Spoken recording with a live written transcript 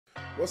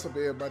What's up,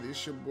 everybody?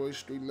 It's your boy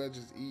Street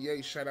Legends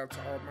EA. Shout out to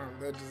all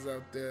my legends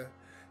out there.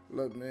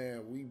 Look,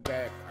 man, we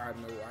back. I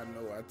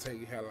know. I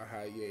take hella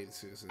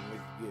hiatuses and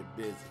niggas get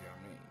busy. I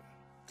mean,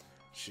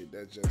 shit,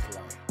 that's just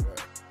life.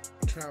 But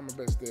I'm trying my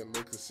best to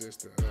look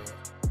consistent.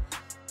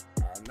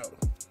 I know.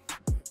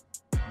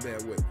 Bear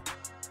with me.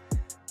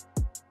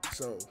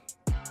 So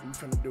we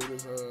finna do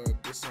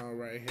this song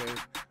right here.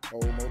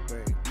 One more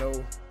thing. No,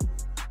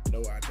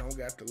 I don't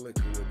got the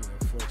liquor with me,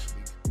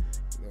 unfortunately.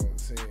 You know what I'm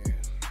saying?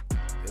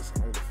 It's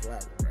on the fly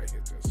one right here,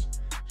 just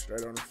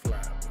straight on the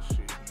fly. But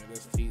shit, man,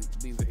 that's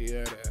neither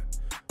here or there.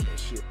 But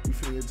shit, we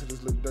finna get into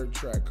this Lil Durk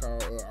track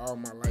called All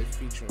My Life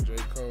featuring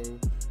J.Cole.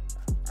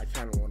 I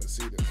kinda wanna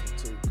see this one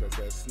too, because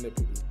that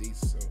snippet was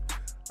decent. So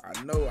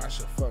I know I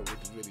should fuck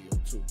with the video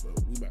too,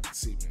 but we about to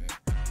see, man.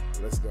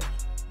 Let's go.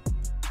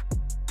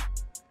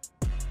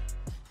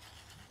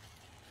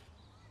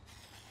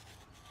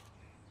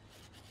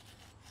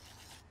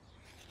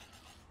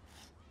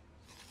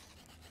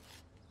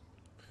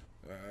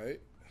 Alright.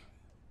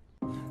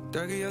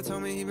 Durk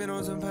told me he been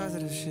on some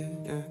positive shit,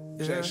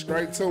 yeah.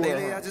 Straight to it.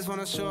 Lately, I just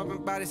wanna show up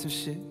and body some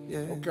shit, yeah.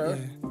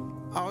 Okay. Yeah.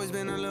 Always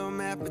been a little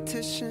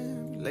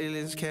mathematician.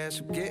 Lately, this cash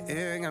I'm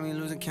getting got me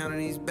losing count of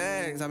these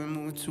bags. I've been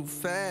moving too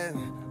fast.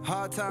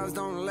 Hard times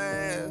don't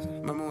last.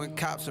 Remember when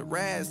cops are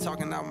rats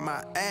talking out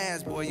my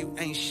ass? Boy, you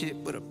ain't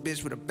shit but a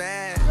bitch with a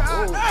bag.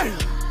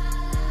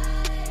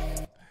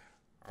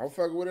 I'm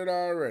fucking with it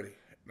already,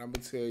 and I'm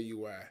gonna tell you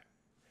why.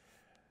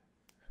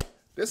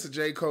 This is a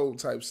J. Cole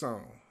type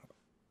song.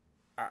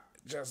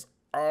 This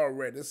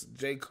is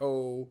J.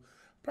 Cole,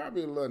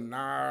 probably a little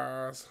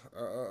Nas,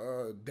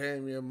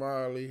 Damian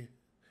Marley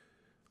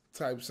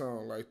type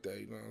song like that,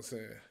 you know what I'm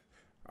saying?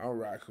 I'm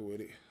rocking with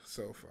it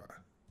so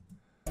far.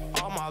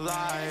 All my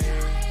life,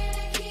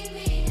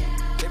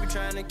 they been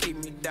trying to keep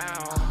me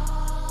down.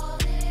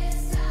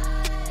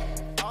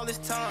 All this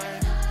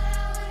time,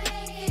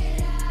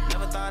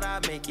 never thought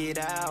I'd make it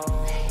out.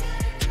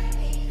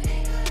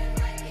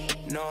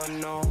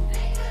 No.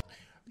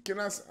 Can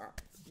I?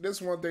 This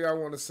one thing I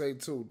want to say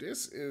too.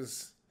 This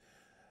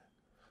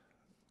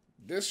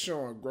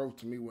showing growth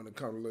to me when it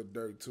comes to Lil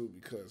Durk too,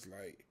 because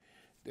like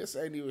this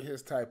ain't even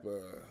his type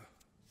of.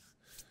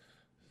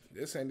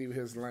 This ain't even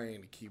his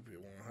lane to keep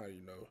it 100.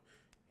 You know,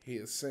 he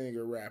a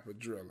singer, rapper,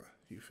 driller.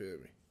 You feel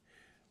me?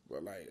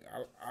 But like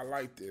I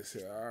like this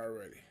here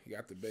already. He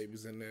got the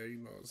babies in there. You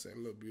know what I'm saying?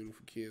 Little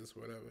beautiful kids,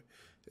 whatever.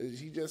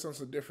 He just on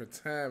some different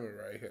timing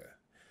right here.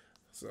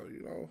 So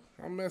you know,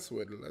 I'm messing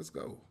with it. Let's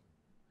go.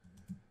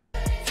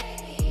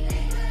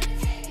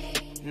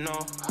 No,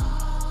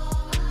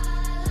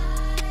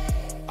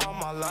 all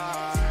my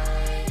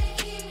life,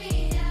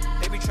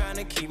 they be trying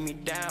to keep me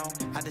down.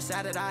 I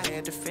decided I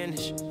had to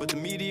finish, but the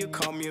media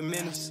called me a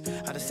menace.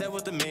 I just sat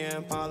with the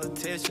men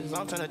politicians,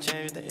 I'm trying to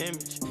change the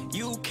image.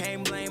 You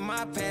can't blame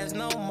my past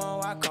no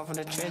more, I come from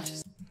the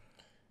trenches.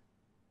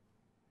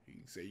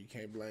 He said you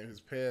can't blame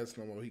his past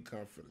no more, he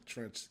come from the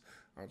trenches.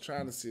 I'm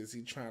trying to see, is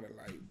he trying to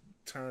like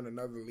turn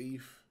another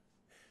leaf?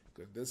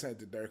 Because this ain't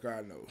the Durk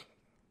I know.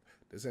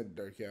 This ain't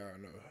the Durk y'all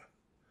know.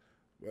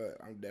 But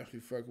I'm definitely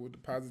fucking with the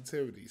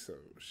positivity, so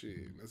shit,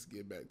 let's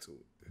get back to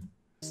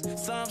it.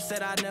 Some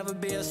said I'd never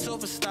be a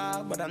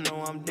superstar, but I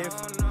know I'm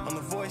different. I'm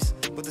the voice,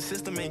 but the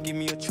system ain't give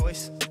me a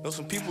choice. Know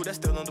some people that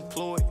still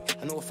unemployed.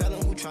 I know a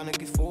felon who trying to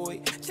get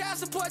forward. Child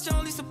support, your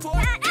only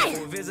support.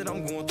 For a visit,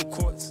 I'm going through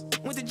courts.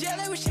 Went to jail,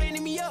 they was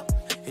chaining me up.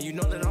 And you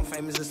know that I'm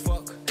famous as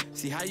fuck.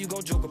 See how you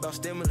gon' joke about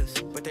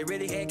stimulus, but they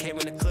really had came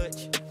in the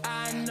clutch.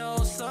 I know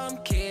some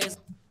kids.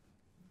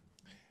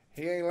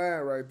 He ain't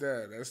lying right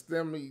there. That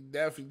stimmy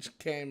definitely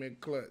came in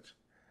clutch.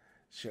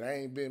 Shit, I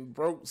ain't been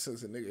broke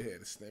since a nigga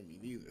had a stimmy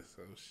neither,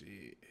 so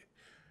shit.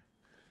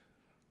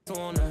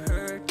 Wanna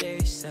hurt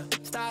themselves.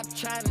 Stop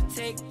trying to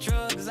take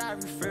drugs, I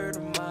refer to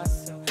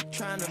myself.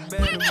 Trying to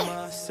better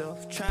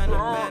myself, trying to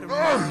better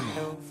my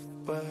health.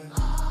 But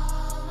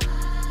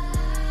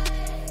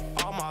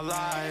all my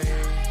life,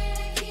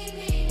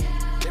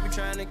 they been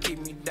trying to keep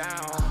me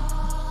down.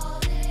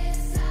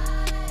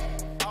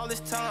 All this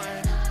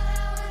time.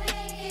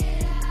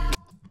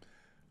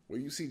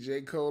 When you see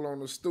J. Cole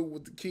on the stoop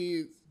with the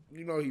kids,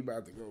 you know he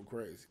about to go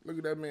crazy. Look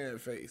at that man's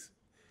face.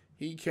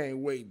 He can't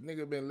wait.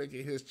 Nigga been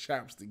licking his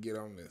chops to get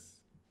on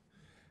this.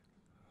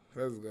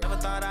 Let's go. Never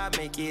thought I'd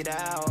make it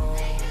out.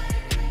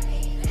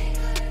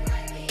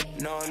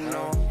 No.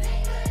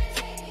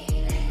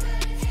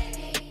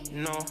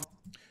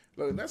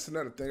 Look, that's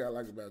another thing I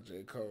like about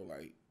J. Cole.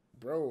 Like,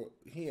 bro,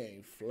 he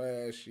ain't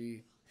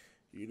flashy.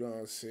 You know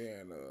what I'm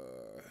saying?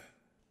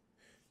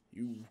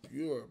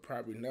 You'll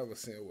probably never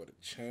see him with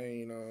a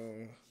chain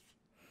on.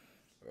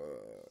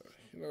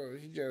 You know,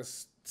 he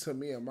just, to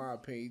me, in my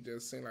opinion, he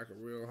just seemed like a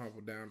real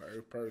humble,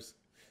 down-to-earth person.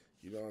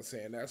 You know what I'm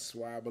saying? That's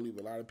why I believe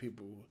a lot of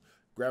people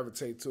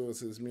gravitate towards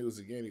his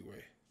music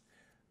anyway.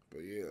 But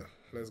yeah,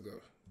 let's go.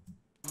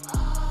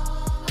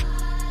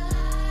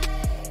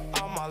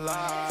 All my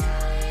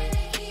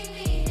life,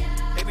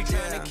 they be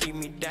trying to keep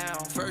me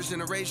down. First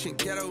generation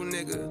ghetto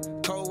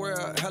nigga, cold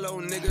world,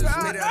 hello niggas.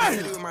 Made it out of the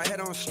city with my head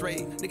on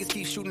straight. Niggas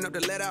keep shooting up the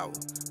let out.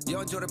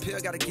 Yo, enjoy the pill,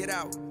 gotta get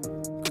out.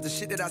 but the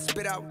shit that I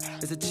spit out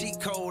is a cheat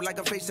code, like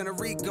I'm facing a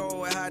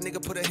Rico, and how a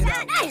nigga put a hit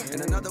out.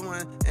 And another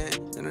one,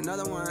 and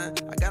another one.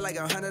 I got like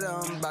 100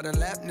 of them, about to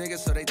lap niggas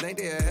so they think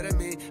they're ahead of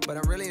me, but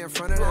I'm really in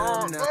front of them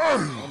now.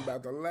 I'm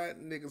about to lap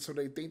niggas so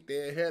they think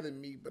they're ahead of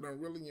me, but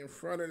I'm really in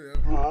front of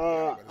them.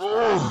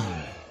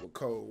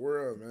 Cold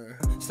world, man.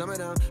 Some of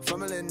them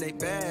fumbling they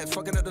bad,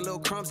 fucking up the little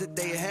crumbs that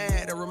they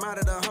had. A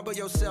reminder to humble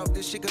yourself,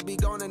 this shit could be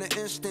gone in an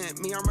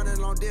instant. Me, I'm running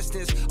long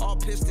distance, all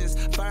pistons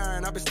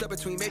firing. I've been stuck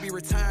between maybe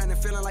retiring and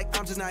feeling like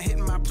I'm just not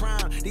hitting my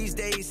prime. These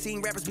days,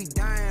 seeing rappers be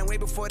dying way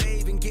before they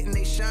even getting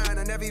they shine.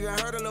 I never even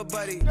heard of Lil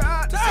Buddy,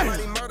 till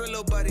somebody murder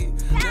Lil Buddy.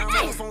 Now I'm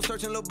on the phone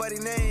searching Lil Buddy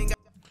name.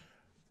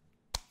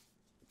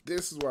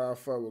 This is why I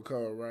fuck with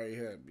Cole right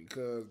here,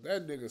 because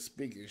that nigga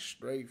speaking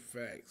straight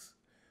facts.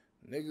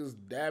 Niggas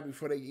die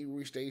before they even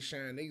reach their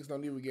shine. Niggas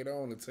don't even get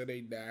on until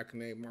they die. I can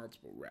name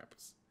multiple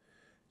rappers.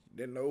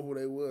 Didn't know who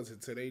they was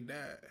until they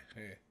died.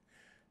 Hey,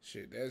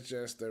 shit, that's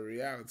just the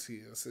reality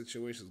of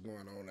situations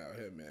going on out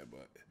here, man.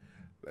 But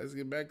let's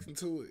get back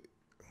into it.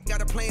 Got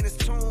a playing his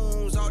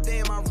tunes all day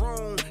in my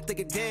room.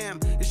 Thinking, damn,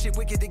 this shit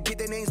wicked to get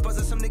their names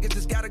buzzing. Some niggas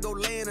just gotta go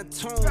lay in a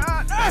tomb.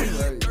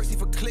 Thirsty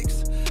for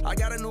clicks. I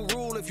got a new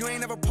rule. If you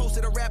ain't ever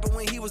posted a rapper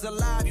when he was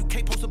alive, you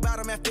can't post about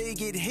him after he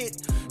get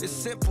hit. It's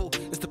simple.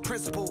 It's the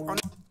principle.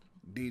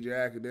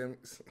 DJ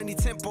Academics. Any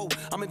tempo,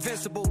 I'm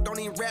invincible. Don't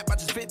even rap, I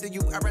just vent to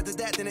you. I'd rather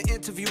that than an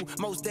interview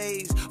most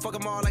days. Fuck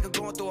them all like I'm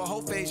going through a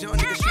whole phase. Young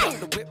niggas shoot off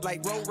the whip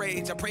like road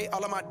rage. I pray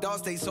all of my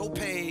dogs stay so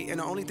paid, and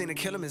the only thing to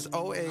kill them is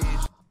old age.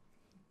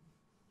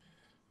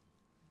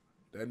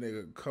 That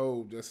nigga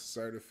Cole just a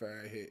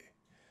certified hit.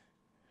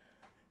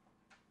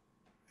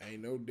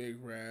 Ain't no dick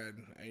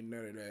riding, ain't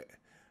none of that.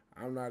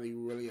 I'm not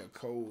even really a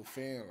Cole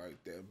fan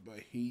like that,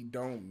 but he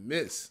don't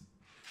miss.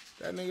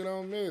 That nigga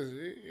don't miss.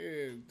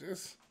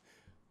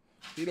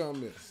 He don't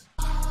miss.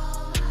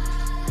 All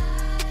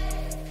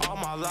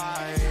my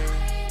life,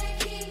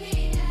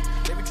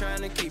 they be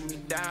trying to keep me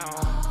down.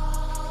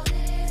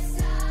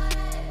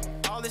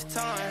 All this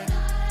time,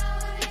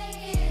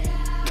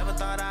 never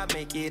thought I'd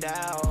make it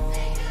out.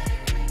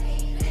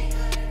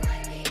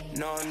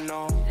 No,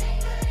 no,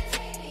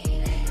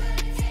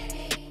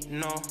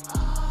 no.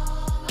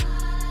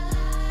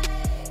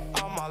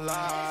 All my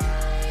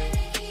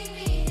life,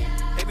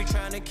 they be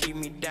trying to keep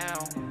me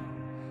down.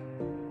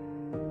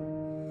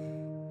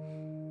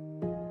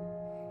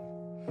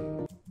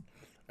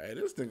 Hey,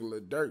 this nigga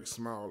Lil Durk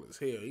small as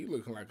hell. He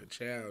looking like a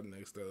child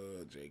next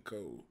to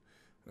J.Cole.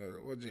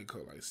 What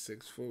J.Cole, like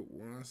 6'1",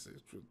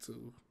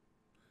 6'2"?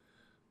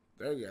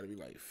 Durk gotta be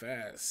like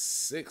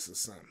 5'6" or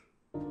something.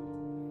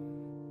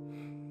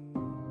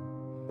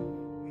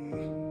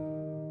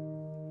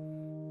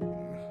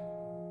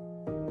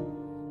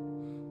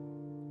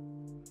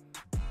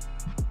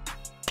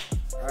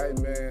 Alright,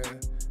 man,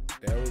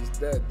 that was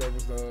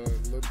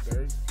Lil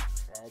Durk.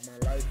 All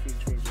My Life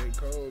featuring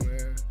J.Cole,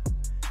 man.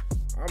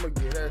 I'ma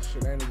get that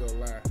shit, I ain't gonna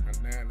lie, a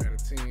 9 out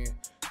of 10.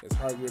 It's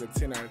hard to get a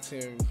 10 out of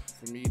 10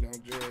 for me,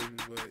 don't judge me,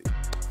 but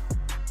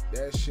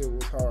that shit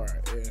was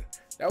hard. And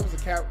that was a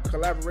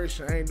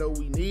collaboration I ain't know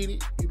we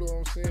needed, you know what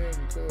I'm saying?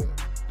 Because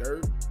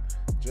Durk,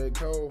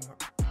 J.Cole,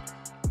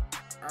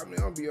 I mean,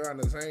 I'll be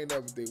honest, I ain't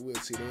never think we'll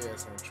see their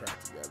ass on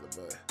track together,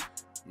 but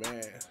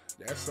man,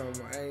 that's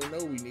something I ain't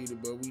know we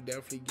needed, but we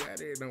definitely got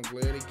it, and I'm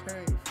glad it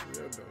came,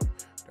 for real though.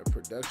 The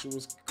production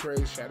was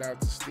crazy. Shout out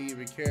to Steve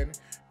and Kenny,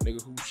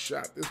 nigga who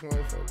shot this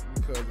motherfucker,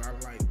 because I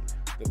like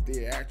the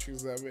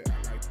theatrics of it.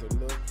 I like the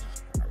look.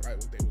 I like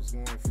what they was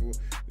going for.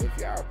 If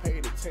y'all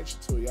paid attention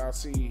to it, y'all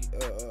see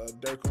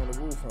Durk on the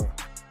roof, huh?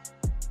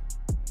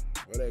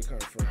 Where they come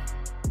from?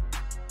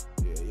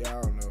 Yeah,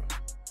 y'all know.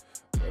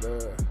 But you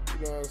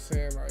know what I'm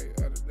saying? Like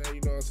other day,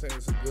 you know what I'm saying?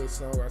 It's a good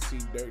song. I see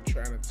Durk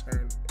trying to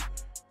turn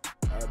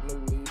a new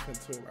leaf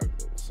into like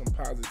some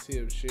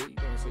positive shit. You know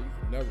what I'm saying? You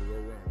can never go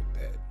wrong with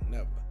that.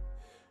 Never.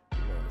 You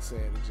know what I'm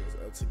saying? It's just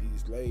up to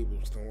these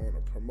labels to want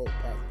to promote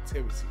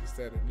positivity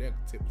instead of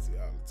negativity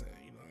all the time.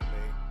 You know what I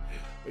mean?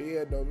 But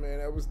yeah, though, man,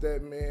 that was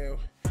that, man.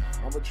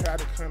 I'm going to try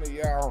to come to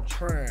y'all. I'm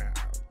trying.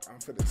 I'm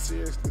finna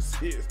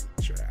seriously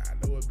try.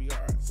 I know it'd be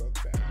hard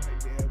sometimes.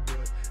 Like, yeah,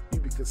 but you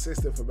be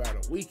consistent for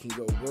about a week and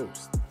go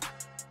ghost.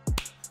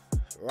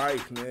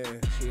 Life,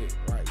 man. Shit,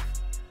 life.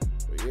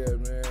 But yeah,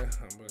 man,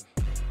 I'm going to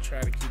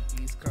try to keep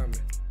these coming.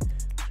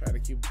 Try to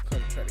keep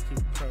them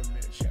coming,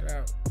 man. Shout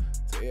out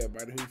to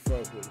everybody who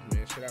fuck with it,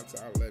 man. Shout out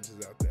to all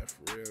legends out there,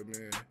 for real,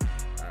 man.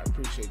 I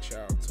appreciate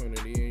y'all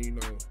tuning in, you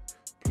know.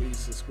 Please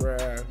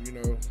subscribe, you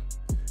know.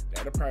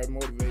 That'll probably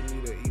motivate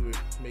me to even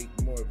make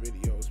more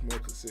videos more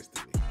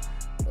consistently.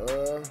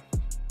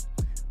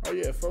 Oh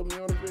yeah, follow me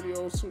on the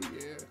videos too.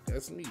 Yeah,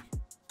 that's me.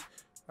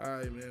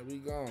 Alright, man, we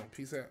gone.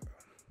 Peace out.